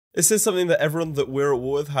This is something that everyone that we're at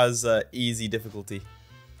war with has easy difficulty.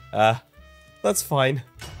 That's fine.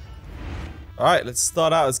 Alright, let's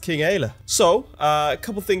start out as King Ayla. So, a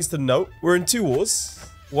couple things to note. We're in 2 wars.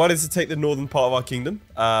 One is to take the northern part of our kingdom.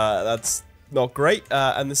 That's not great.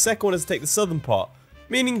 And the second one is to take the southern part.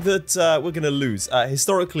 Meaning that we're going to lose.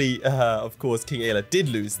 Historically, of course, King Ayla did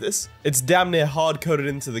lose this. It's damn near hard-coded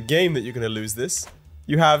into the game that you're going to lose this.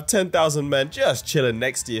 You have 10,000 men just chilling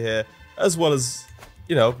next to you here, as well as,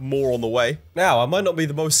 you know, more on the way. Now, I might not be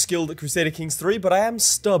the most skilled at Crusader Kings 3, but I am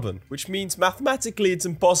stubborn, which means mathematically it's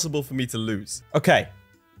impossible for me to lose. Okay,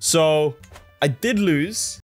 so I did lose